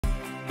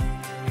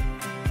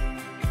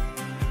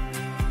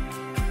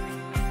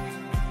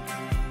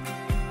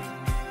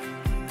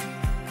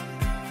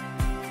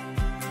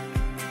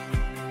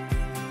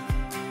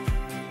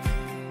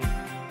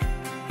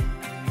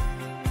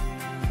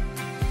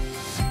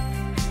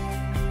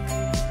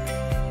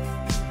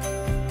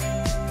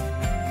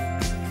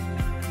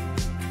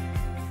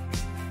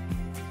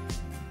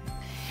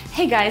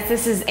Hey guys,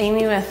 this is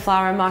Amy with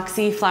Flower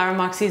Moxie. Flower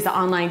Moxie is an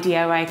online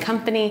DIY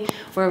company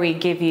where we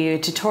give you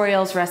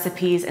tutorials,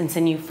 recipes, and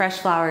send you fresh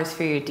flowers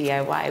for your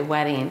DIY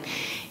wedding.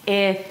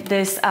 If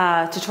this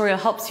tutorial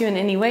helps you in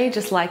any way,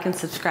 just like and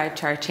subscribe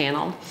to our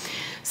channel.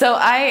 So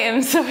I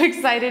am so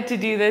excited to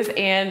do this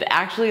and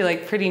actually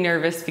like pretty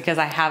nervous because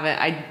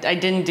I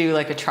didn't do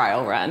like a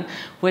trial run,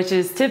 which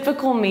is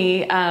typical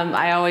me.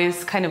 I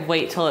always kind of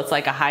wait till it's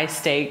like a high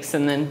stakes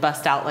and then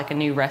bust out like a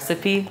new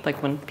recipe,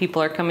 like when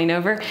people are coming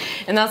over.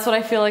 And that's what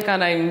I feel like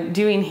I'm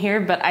doing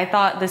here, but I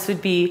thought this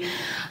would be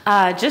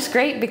just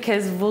great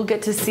because we'll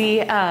get to see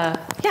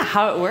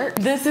how it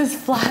works. This is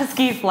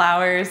Flasky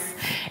flowers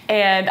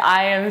and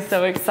I am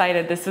so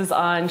excited. This was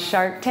on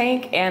Shark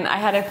Tank and I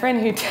had a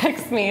friend who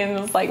texted me and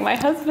was like, my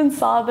husband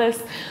saw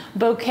this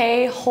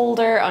bouquet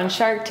holder on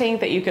Shark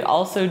Tank that you could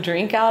also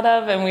drink out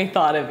of and we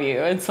thought of you.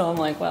 And so I'm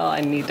like, well,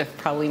 I need to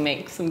probably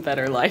make some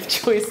better life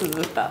choices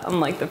if I'm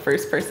like the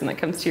first person that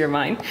comes to your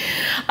mind.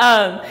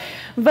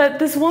 But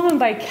this woman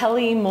by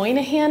Kelly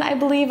Moynihan, I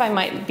believe, I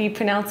might be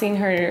pronouncing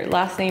her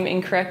last name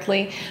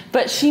incorrectly,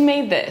 but she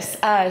made this.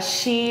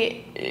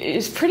 She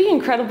is pretty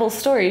incredible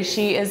story.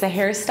 She is a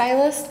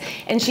hairstylist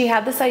and she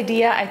had this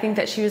idea. I think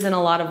that she was in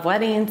a lot of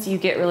weddings. You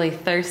get really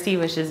thirsty,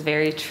 which is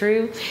very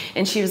true.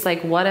 And she was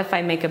like, what if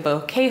I make a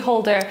bouquet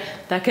holder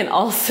that can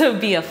also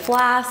be a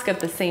flask at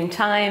the same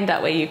time?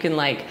 That way you can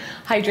like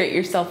hydrate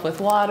yourself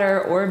with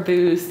water or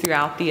booze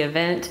throughout the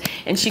event.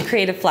 And she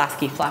created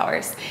Flasky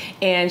flowers.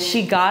 And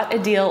she got a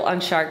deal on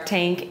Shark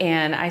Tank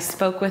and I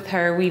spoke with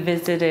her. We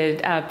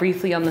visited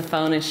briefly on the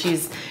phone and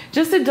she's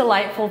just a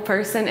delightful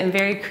person and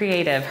very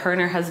creative. Her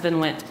and her husband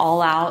went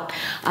all out.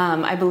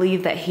 I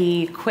believe that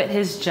he quit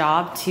his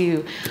job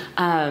to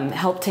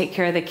help take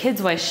care of the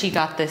kids while she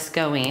got this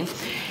going.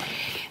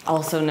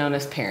 Also known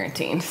as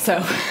parenting. So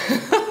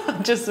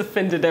just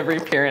offended every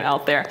parent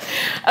out there.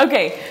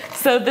 Okay,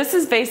 so this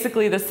is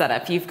basically the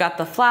setup. You've got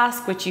the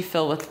flask, which you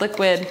fill with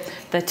liquid,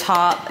 the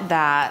top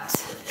that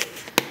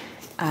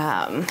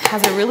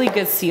has a really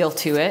good seal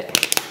to it.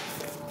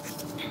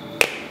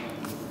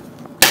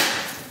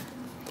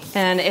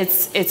 And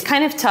it's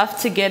kind of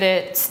tough to get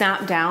it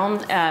snapped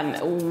down.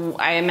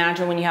 I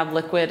imagine when you have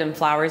liquid and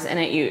flowers in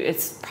it,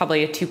 it's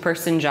probably a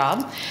two-person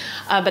job,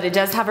 but it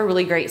does have a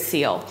really great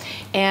seal.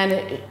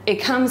 And it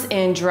comes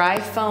in dry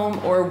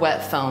foam or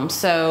wet foam.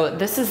 So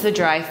this is the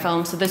dry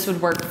foam. So this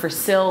would work for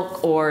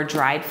silk or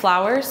dried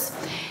flowers.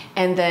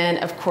 And then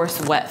of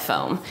course, wet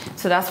foam.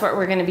 So that's what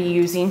we're gonna be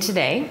using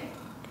today.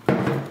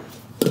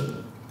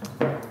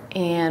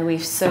 And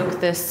we've soaked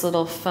this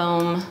little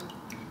foam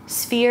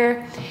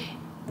sphere.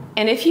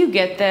 And if you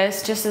get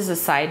this, just as a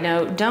side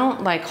note,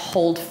 don't like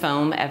hold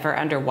foam ever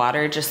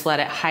underwater. Just let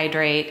it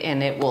hydrate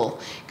and it will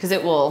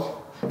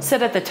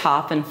sit at the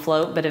top and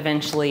float, but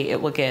eventually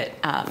it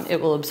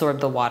will absorb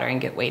the water and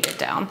get weighted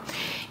down.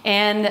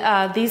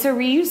 And these are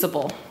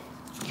reusable.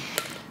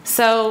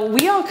 So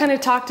we all kind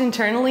of talked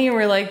internally and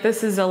we're like,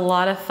 this is a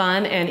lot of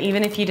fun. And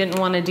even if you didn't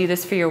want to do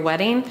this for your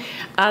wedding,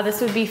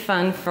 this would be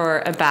fun for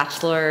a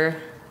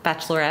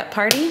bachelorette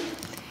party,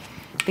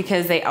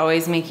 because they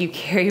always make you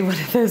carry one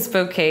of those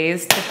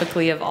bouquets,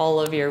 typically of all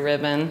of your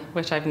ribbon,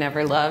 which I've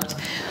never loved.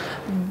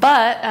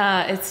 But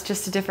it's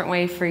just a different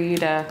way for you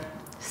to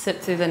sip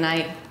through the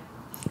night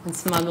and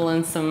smuggle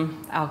in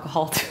some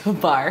alcohol to a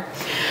bar.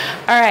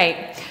 All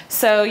right,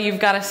 so you've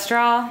got a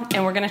straw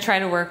and we're gonna try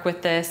to work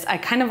with this. I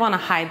kind of wanna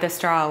hide the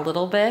straw a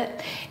little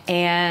bit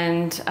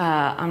and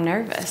I'm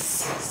nervous,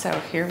 so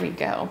here we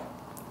go.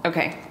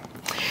 Okay.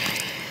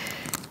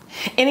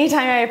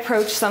 Anytime I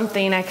approach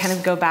something, I kind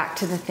of go back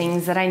to the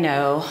things that I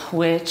know,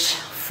 which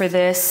for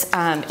this,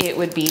 it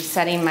would be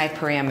setting my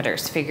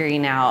parameters,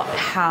 figuring out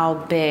how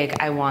big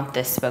I want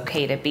this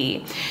bouquet to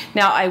be.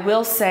 Now, I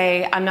will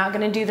say, I'm not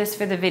gonna do this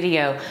for the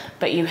video,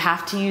 but you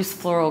have to use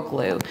floral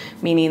glue,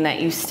 meaning that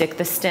you stick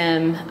the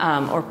stem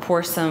or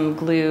pour some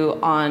glue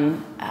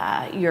on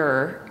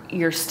your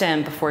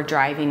stem before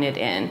driving it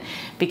in,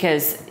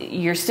 because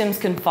your stems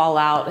can fall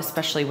out,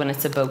 especially when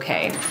it's a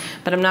bouquet.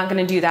 But I'm not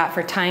gonna do that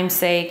for time's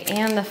sake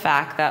and the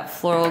fact that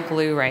floral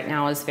glue right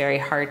now is very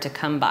hard to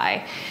come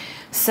by.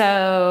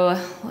 So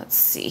let's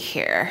see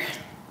here.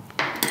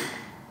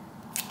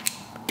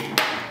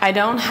 I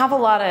don't have a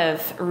lot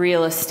of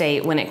real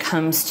estate when it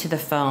comes to the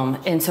foam.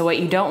 And so what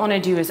you don't wanna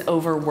do is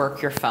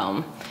overwork your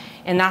foam.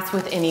 And that's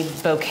with any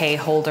bouquet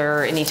holder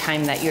or any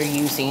time that you're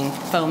using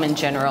foam in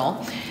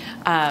general.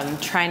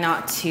 Try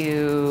not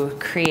to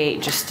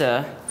create just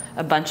a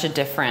bunch of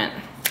different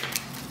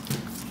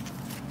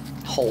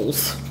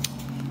holes.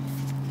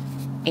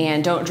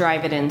 And don't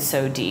drive it in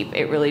so deep.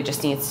 It really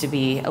just needs to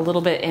be a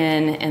little bit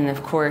in. And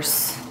of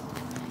course,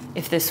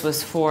 if this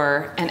was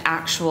for an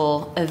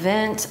actual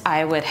event,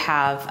 I would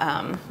have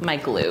my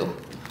glue,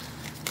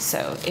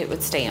 so it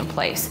would stay in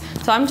place.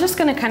 So I'm just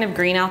gonna kind of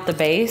green out the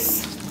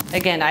base.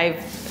 Again,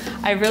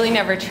 I really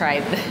never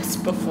tried this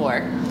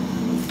before.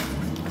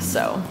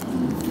 So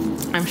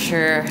I'm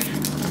sure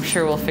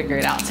we'll figure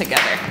it out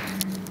together.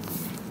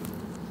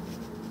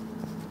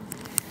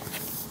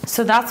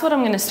 So that's what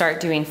I'm gonna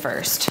start doing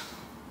first.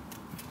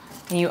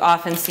 And you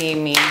often see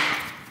me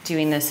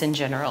doing this in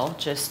general,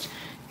 just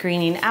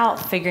greening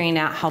out, figuring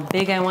out how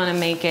big I want to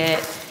make it.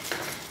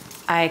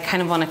 I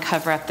kind of want to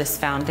cover up this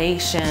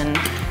foundation.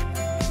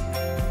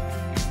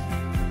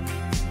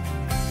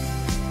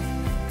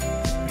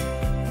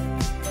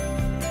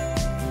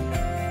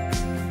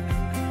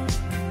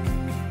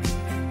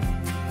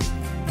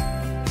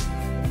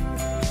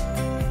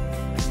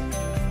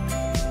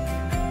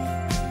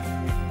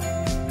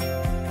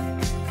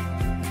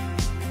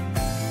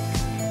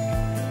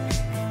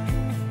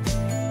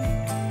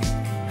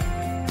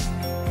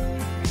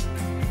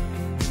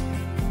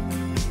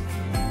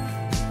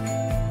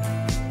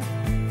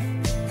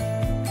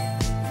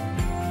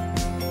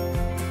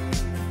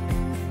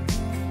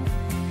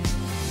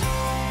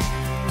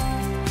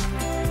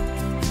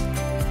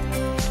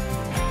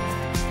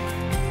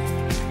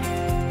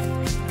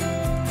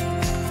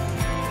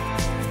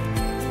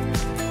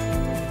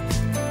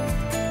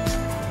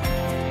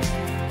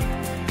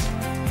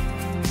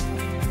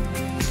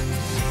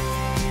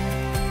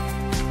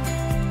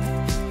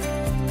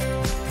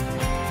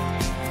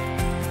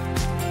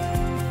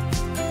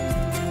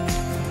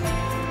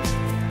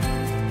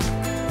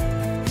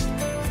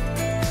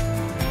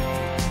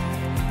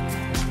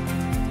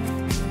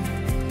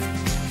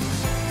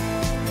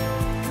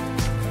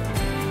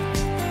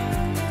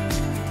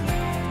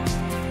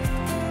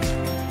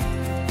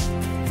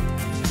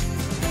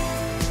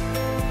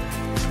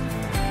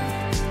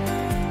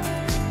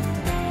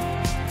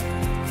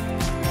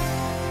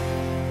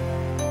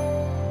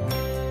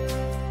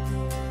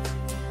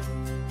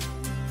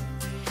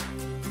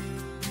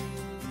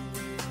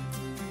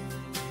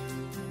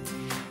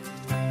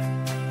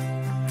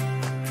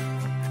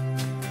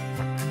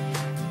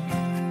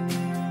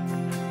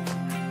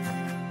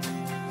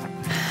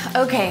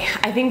 Okay,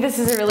 I think this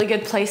is a really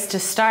good place to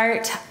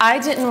start. I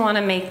didn't want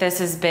to make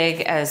this as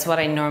big as what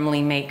I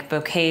normally make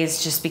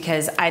bouquets just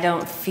because I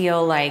don't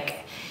feel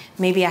like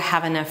maybe I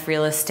have enough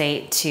real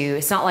estate to,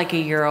 it's not like a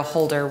euro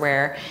holder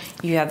where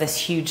you have this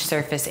huge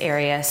surface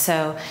area.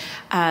 So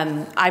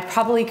I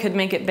probably could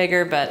make it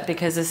bigger, but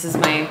because this is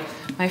my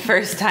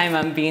first time,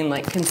 I'm being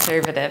like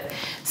conservative.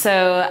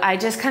 So I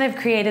just kind of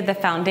created the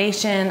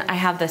foundation. I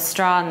have the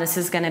straw and this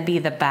is gonna be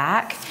the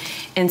back.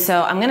 And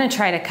so I'm gonna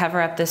try to cover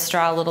up this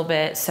straw a little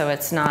bit so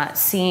it's not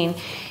seen.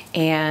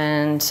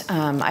 And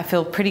I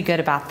feel pretty good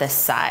about this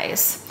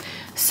size.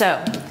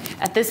 So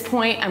at this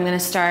point, I'm gonna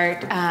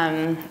start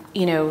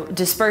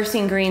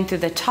dispersing green through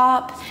the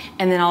top,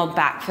 and then I'll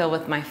backfill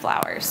with my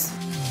flowers.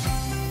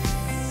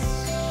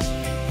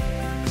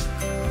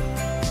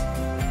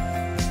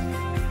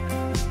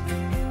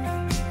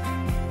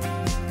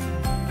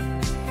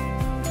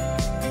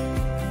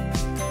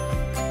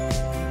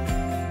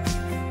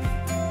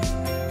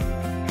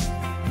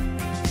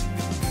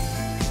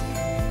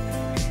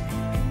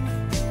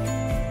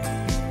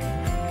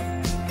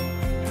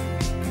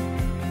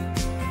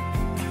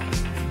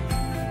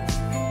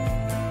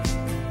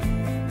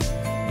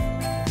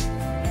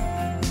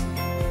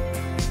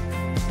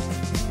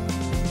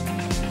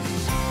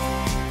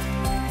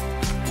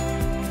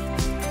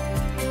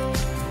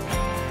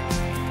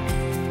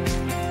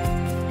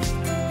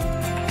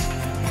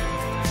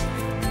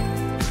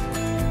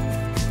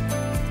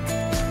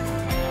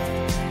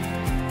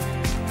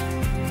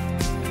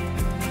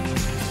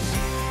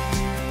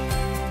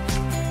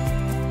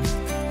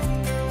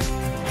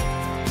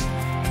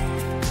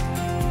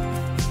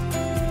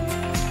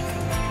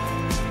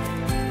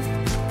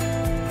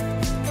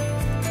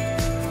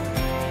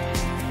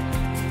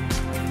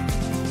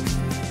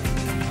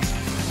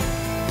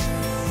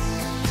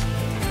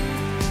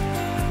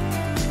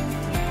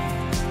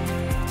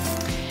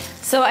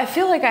 So I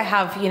feel like I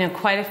have,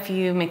 quite a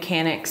few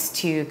mechanics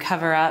to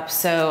cover up,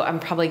 so I'm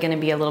probably gonna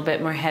be a little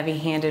bit more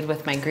heavy-handed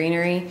with my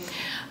greenery.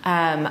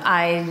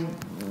 I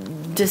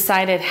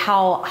decided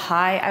how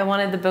high I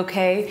wanted the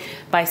bouquet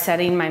by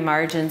setting my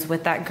margins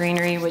with that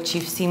greenery, which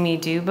you've seen me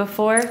do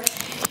before.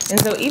 And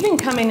so even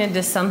coming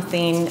into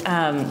something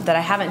that I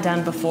haven't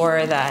done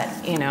before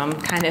that, I'm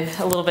kind of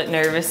a little bit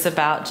nervous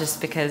about just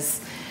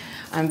because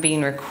I'm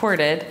being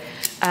recorded,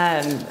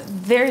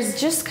 there's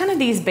just kind of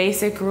these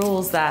basic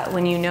rules that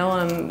when you know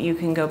them, you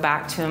can go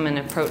back to them and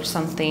approach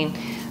something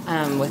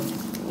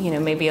with,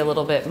 maybe a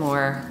little bit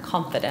more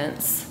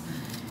confidence.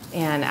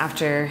 And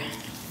after,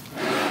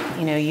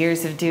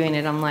 years of doing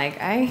it, I'm like,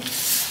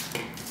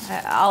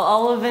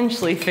 I'll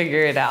eventually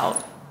figure it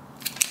out.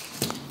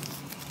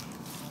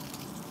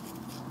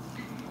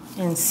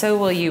 And so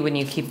will you when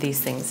you keep these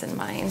things in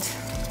mind.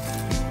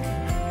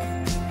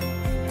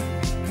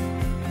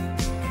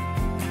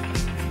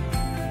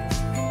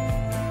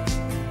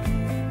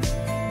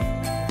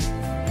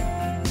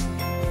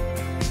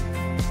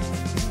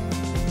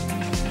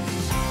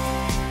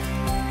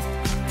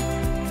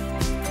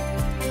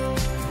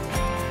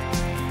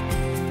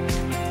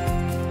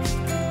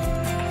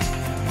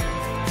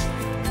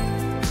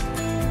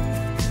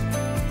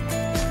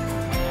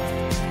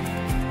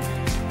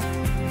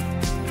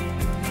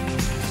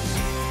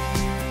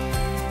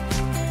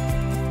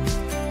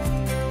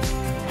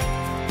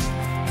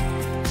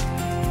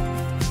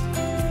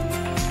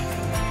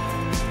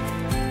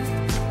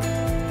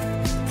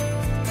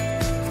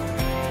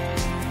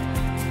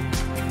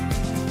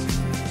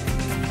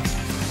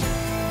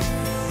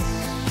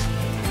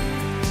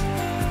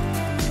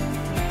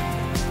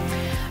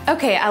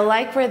 Okay, I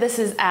like where this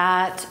is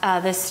at.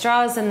 This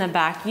straw is in the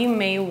back. You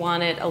may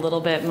want it a little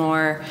bit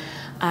more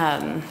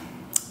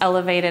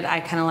elevated. I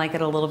kind of like it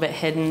a little bit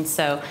hidden,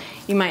 so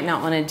you might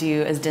not want to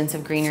do as dense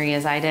of greenery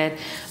as I did,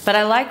 but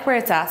I like where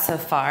it's at so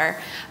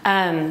far.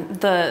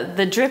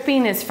 The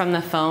dripping is from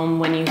the foam.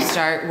 When you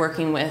start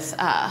working with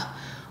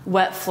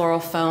wet floral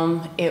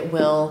foam, it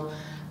will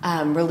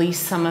release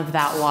some of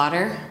that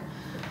water.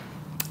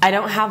 I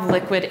don't have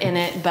liquid in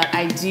it, but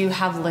I do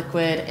have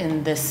liquid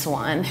in this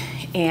one,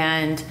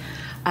 and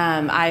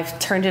I've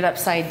turned it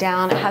upside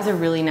down. It has a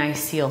really nice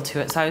seal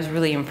to it, so I was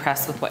really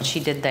impressed with what she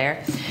did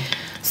there.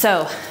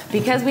 So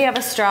because we have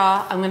a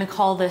straw, I'm gonna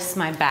call this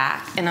my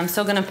back, and I'm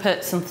still gonna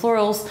put some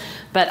florals,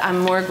 but I'm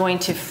more going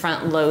to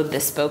front load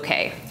this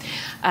bouquet.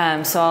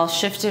 So I'll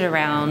shift it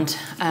around,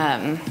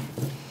 and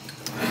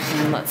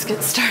let's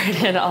get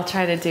started. I'll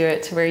try to do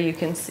it to where you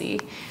can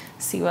see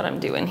what I'm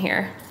doing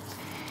here.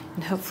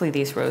 And hopefully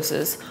these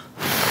roses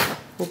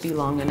will be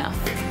long enough.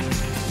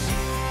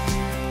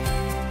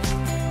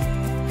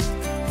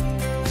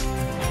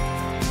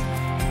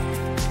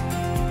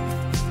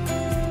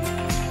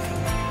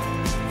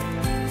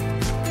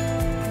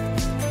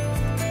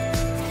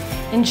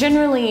 And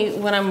generally,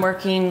 when I'm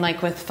working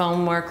like with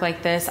foam work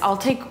like this, I'll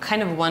take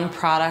kind of one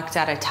product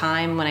at a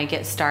time when I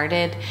get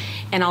started,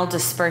 and I'll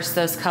disperse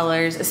those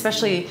colors,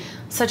 especially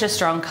such a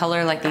strong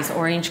color like these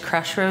orange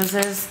crush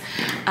roses.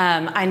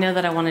 I know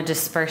that I want to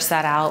disperse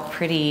that out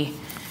pretty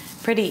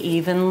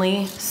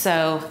evenly,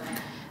 so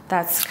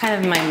that's kind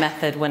of my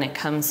method when it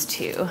comes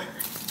to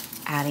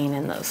adding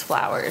in those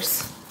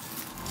flowers.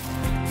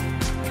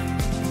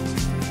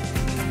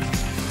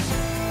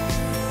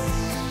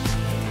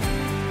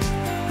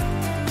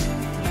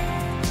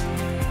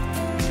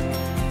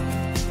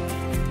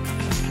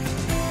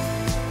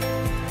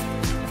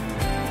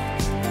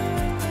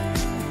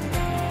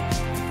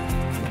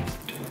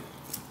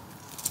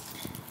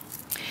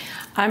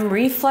 I'm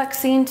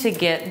reflexing to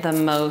get the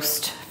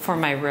most for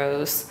my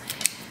rose.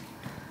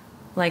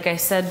 Like I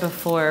said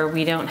before,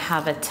 we don't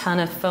have a ton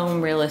of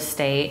foam real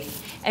estate,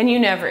 and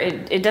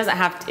it doesn't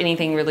have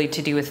anything really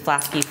to do with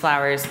Flasky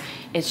flowers.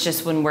 It's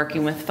just when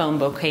working with foam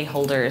bouquet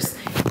holders,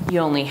 you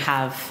only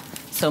have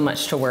so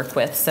much to work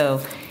with,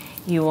 so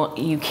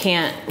you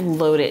can't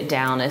load it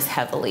down as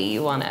heavily.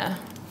 You want to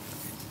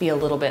be a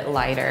little bit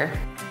lighter.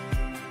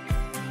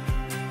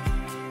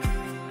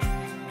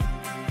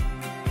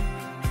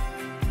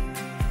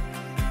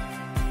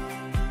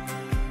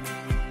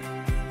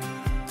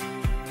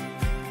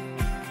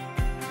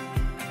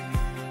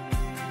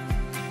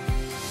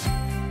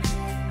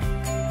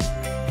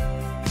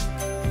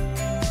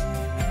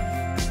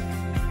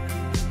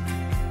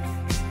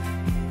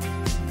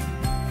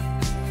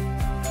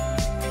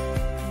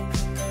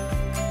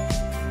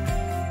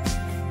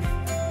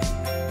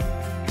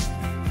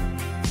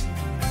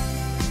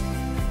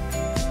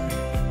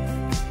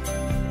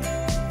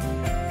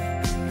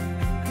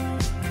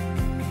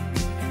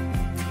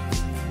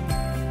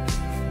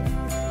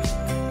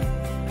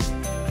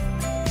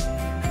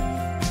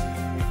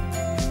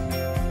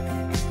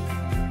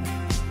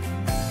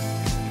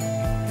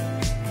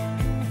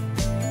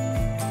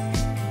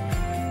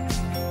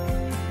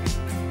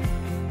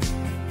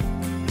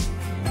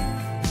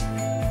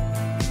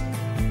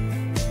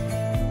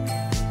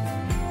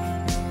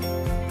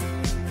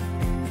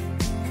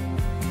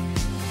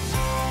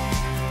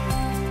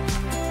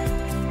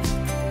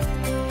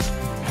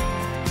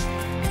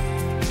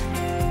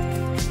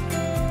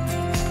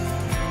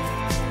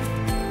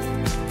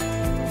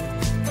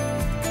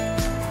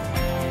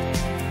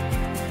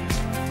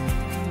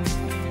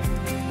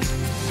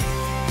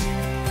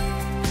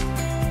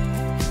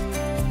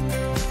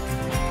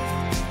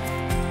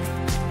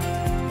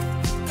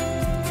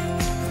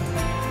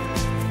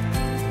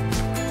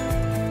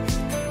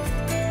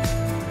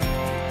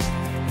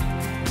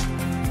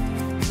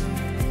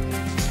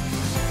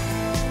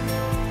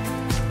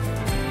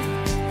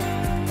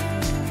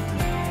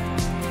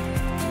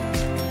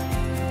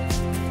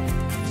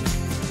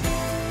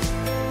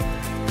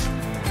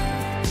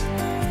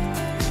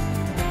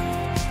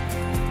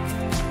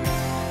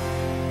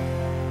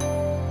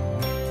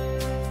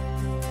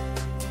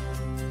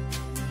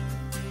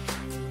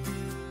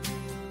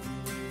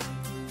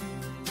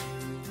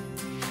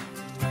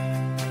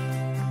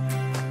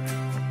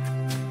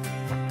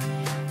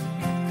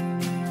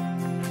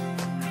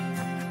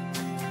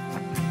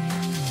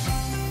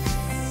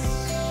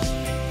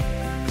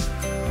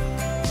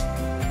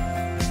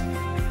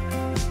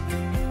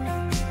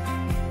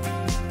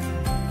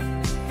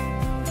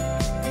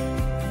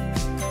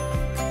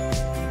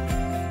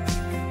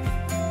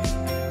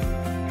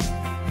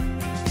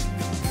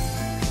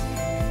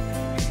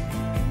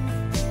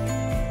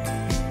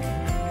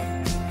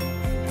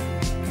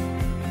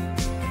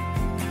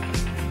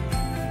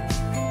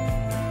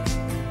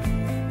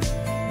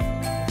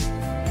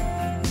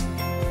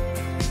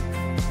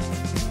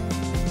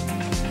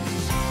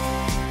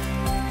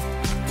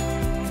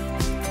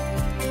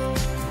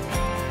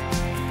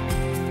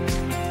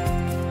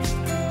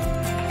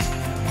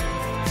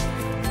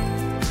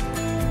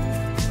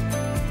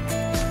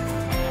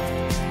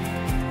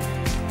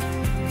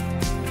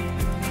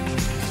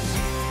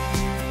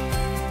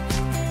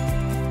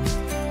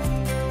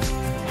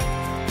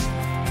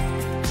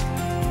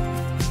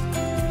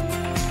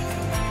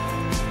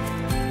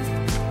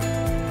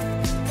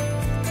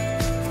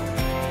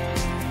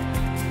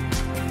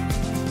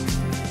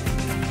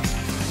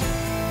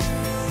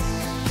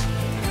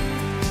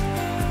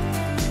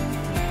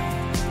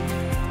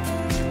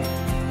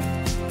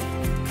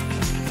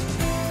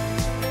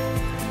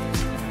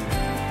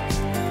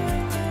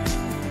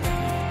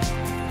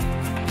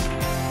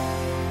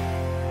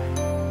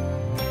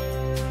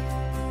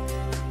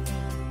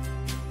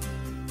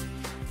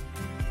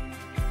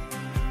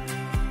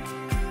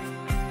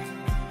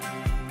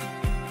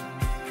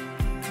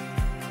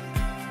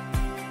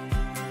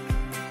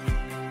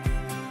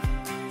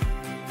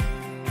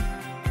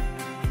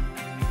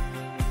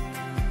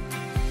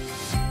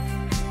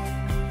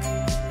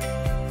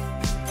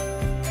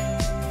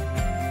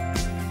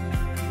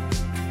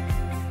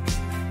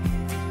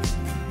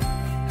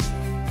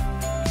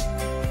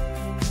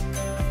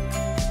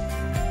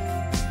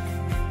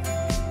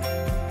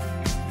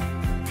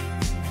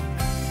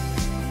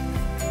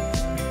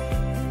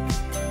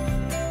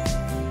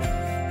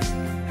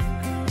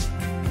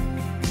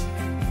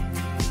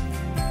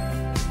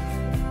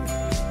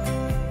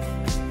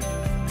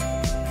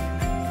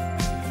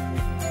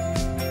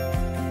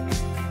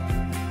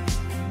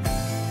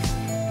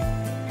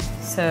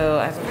 So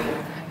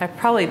I've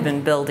probably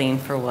been building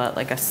for what,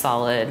 like a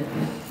solid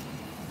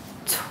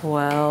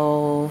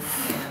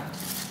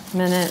 12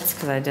 minutes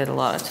because I did a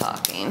lot of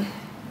talking.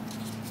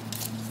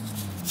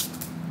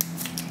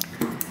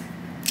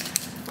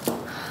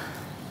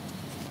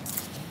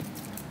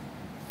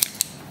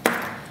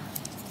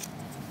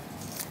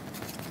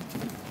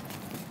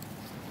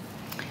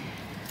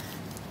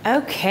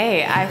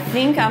 Okay, I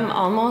think I'm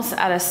almost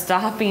at a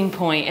stopping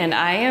point, and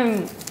I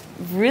am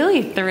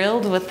really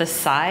thrilled with the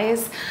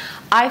size.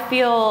 I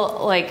feel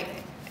like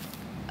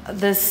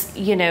this,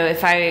 you know,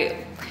 if I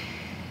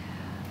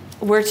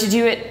were to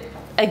do it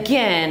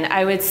again,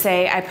 I would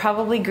say I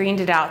probably greened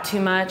it out too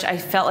much. I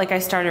felt like I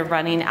started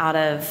running out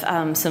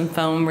of some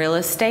foam real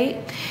estate,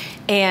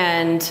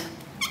 and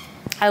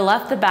I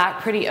left the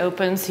back pretty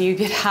open so you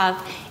could have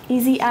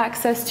easy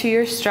access to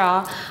your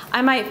straw.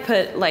 I might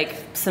put like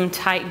some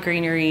tight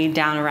greenery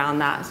down around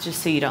that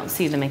just so you don't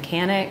see the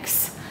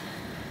mechanics.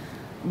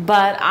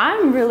 But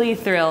I'm really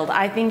thrilled.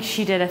 I think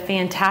she did a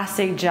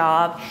fantastic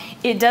job.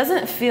 It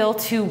doesn't feel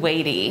too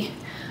weighty.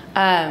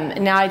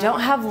 Now I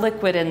don't have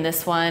liquid in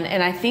this one,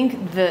 and I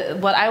think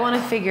what I want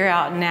to figure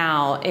out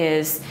now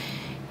is,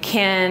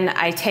 can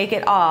I take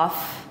it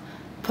off,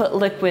 put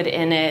liquid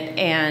in it,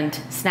 and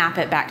snap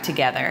it back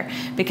together?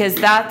 Because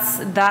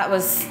that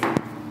was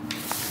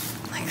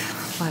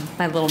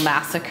my little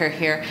massacre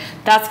here.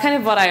 That's kind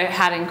of what I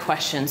had in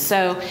question.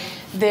 So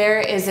there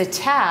is a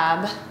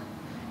tab,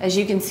 as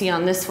you can see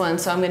on this one,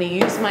 so I'm going to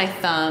use my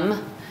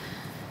thumb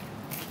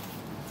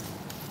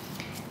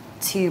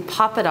to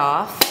pop it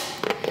off,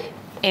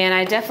 and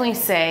I definitely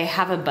say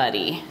have a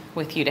buddy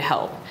with you to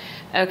help.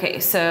 Okay,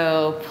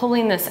 so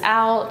pulling this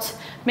out,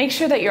 make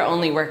sure that you're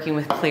only working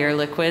with clear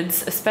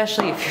liquids,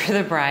 especially if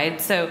you're the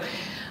bride. So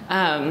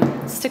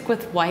stick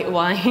with white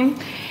wine.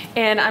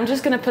 And I'm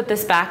just gonna put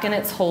this back in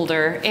its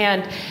holder,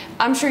 and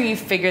I'm sure you've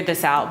figured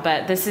this out,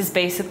 but this is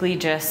basically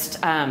just,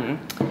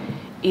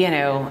 you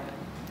know,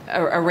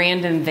 a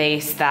random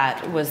vase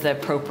that was the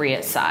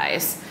appropriate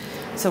size.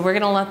 So we're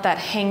gonna let that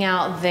hang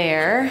out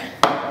there.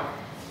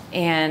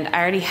 And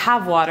I already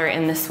have water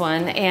in this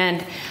one.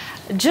 And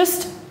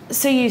just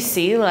so you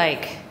see,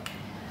 like,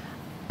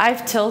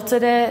 I've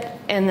tilted it,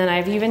 and then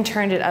I've even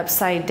turned it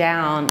upside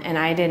down, and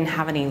I didn't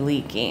have any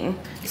leaking.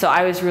 So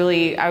I was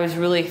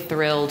really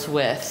thrilled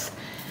with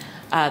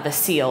the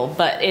seal,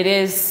 but it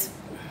is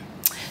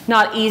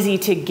not easy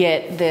to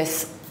get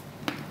this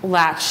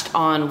latched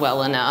on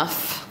well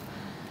enough.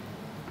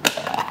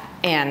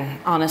 And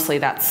honestly,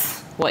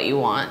 that's what you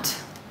want.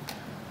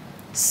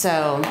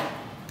 So,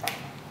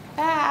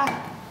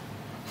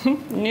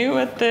 new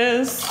at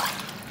this.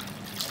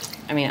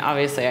 I mean,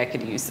 obviously I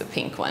could use the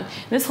pink one.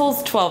 This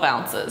holds 12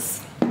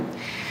 ounces.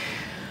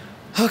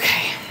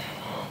 Okay,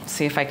 let's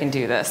see if I can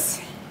do this.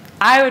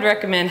 I would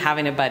recommend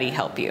having a buddy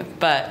help you,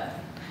 but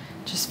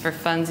just for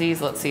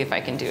funsies, let's see if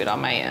I can do it on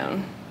my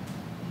own.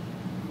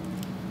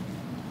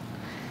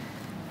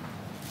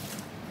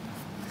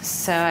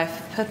 So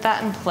I've put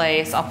that in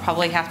place. I'll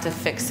probably have to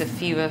fix a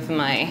few of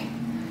my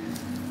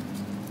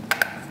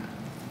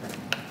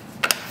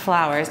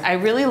flowers. I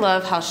really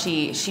love how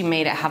she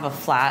made it have a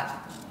flat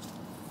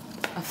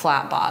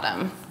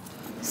bottom.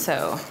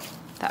 So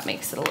that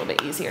makes it a little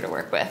bit easier to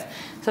work with.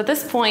 So at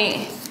this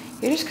point,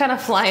 you're just kind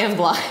of flying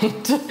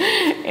blind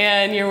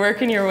and you're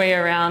working your way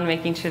around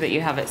making sure that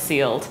you have it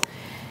sealed.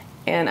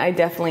 And I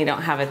definitely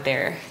don't have it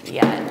there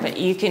yet, but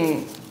you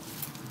can,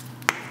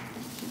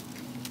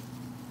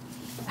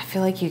 I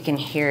feel like you can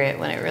hear it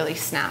when it really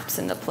snaps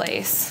into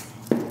place.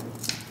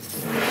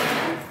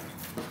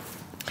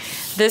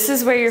 This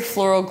is where your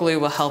floral glue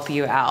will help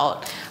you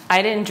out.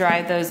 I didn't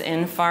drive those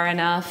in far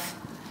enough,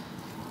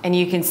 and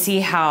you can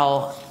see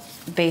how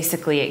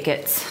basically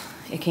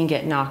it can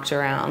get knocked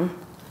around.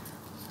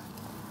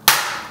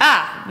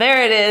 Ah,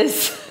 there it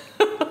is.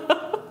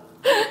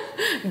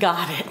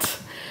 Got it.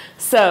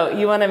 So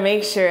you want to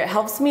make sure, it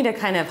helps me to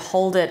kind of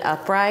hold it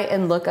upright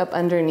and look up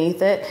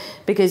underneath it,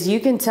 because you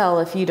can tell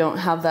if you don't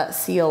have that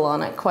seal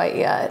on it quite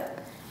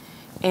yet.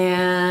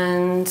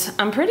 And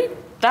I'm pretty,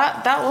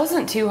 that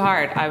wasn't too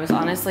hard. I was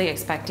honestly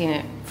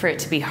expecting for it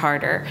to be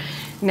harder.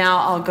 Now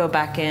I'll go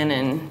back in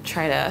and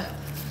try to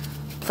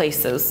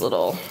place those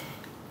little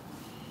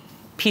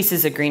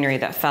pieces of greenery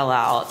that fell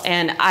out.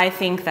 And I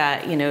think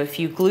that, you know, if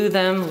you glue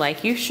them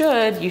like you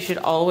should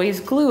always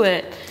glue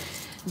it,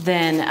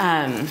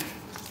 then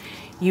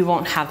you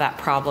won't have that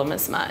problem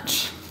as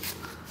much.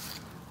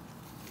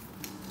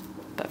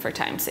 But for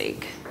time's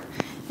sake,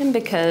 and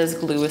because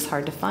glue is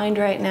hard to find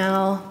right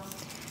now,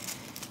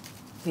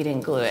 we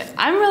didn't glue it.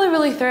 I'm really,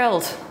 really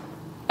thrilled.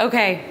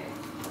 Okay,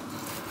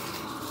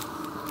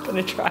 I'm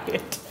gonna try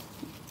it.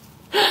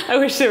 I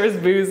wish there was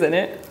booze in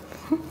it.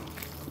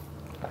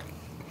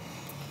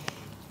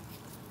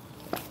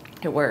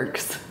 It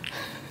works,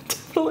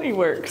 definitely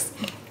works.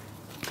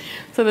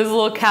 So there's a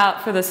little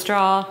cap for the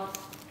straw.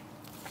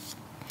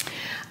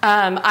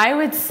 I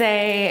would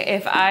say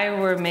if I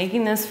were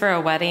making this for a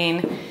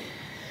wedding,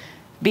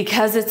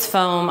 Because it's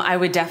foam, I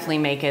would definitely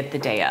make it the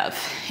day of.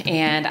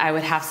 And I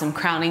would have some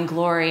Crowning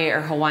Glory or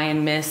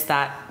Hawaiian Mist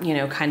that, you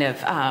know, kind of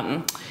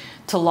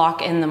to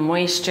lock in the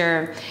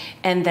moisture.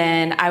 And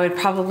then I would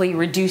probably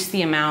reduce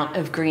the amount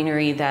of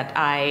greenery that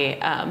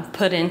I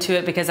put into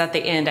it, because at the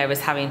end I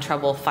was having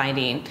trouble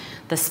finding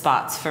the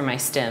spots for my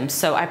stems.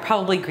 So I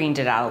probably greened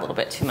it out a little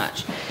bit too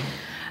much.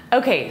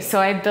 Okay, so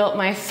I built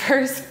my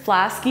first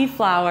Flasky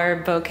flower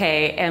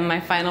bouquet, and my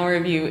final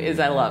review is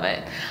I love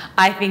it.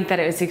 I think that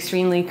it was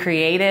extremely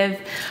creative.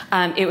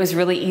 It was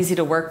really easy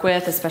to work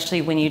with,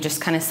 especially when you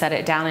just kind of set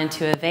it down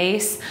into a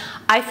vase.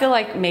 I feel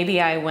like maybe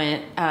I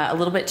went a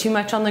little bit too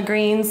much on the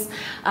greens.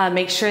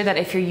 Make sure that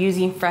if you're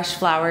using fresh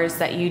flowers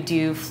that you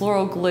do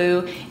floral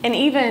glue, and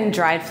even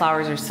dried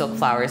flowers or silk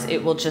flowers,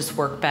 it will just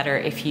work better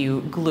if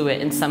you glue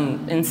it in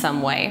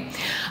some way.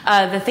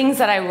 The things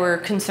that I were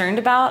concerned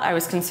about, I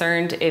was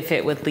concerned if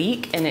it would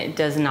leak, and it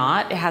does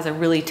not. It has a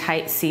really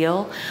tight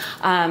seal.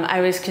 I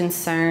was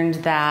concerned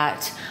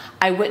that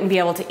I wouldn't be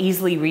able to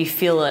easily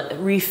refill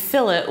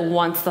it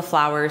once the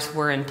flowers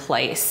were in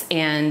place.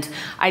 And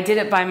I did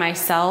it by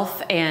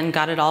myself and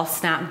got it all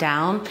snapped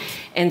down.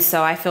 And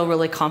so I feel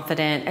really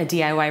confident a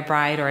DIY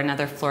bride or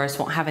another florist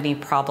won't have any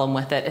problem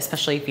with it,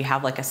 especially if you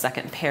have like a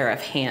second pair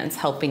of hands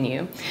helping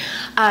you.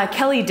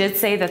 Kelly did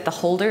say that the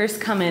holders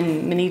come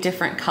in many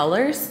different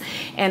colors.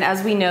 And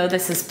as we know,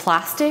 this is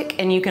plastic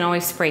and you can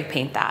always spray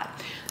paint that.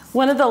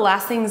 One of the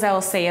last things I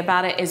will say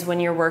about it is when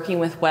you're working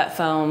with wet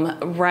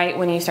foam, right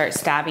when you start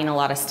stabbing a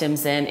lot of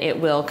stems in, it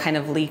will kind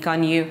of leak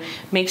on you.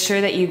 Make sure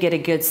that you get a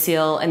good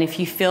seal, and if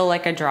you feel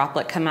like a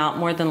droplet come out,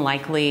 more than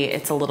likely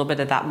it's a little bit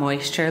of that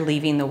moisture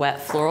leaving the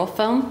wet floral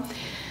foam.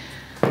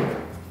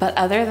 But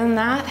other than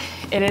that,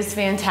 it is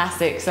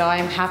fantastic. So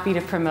I'm happy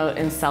to promote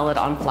and sell it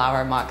on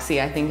Flower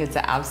Moxie. I think it's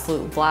an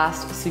absolute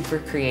blast, super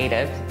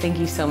creative. Thank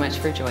you so much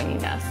for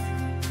joining us.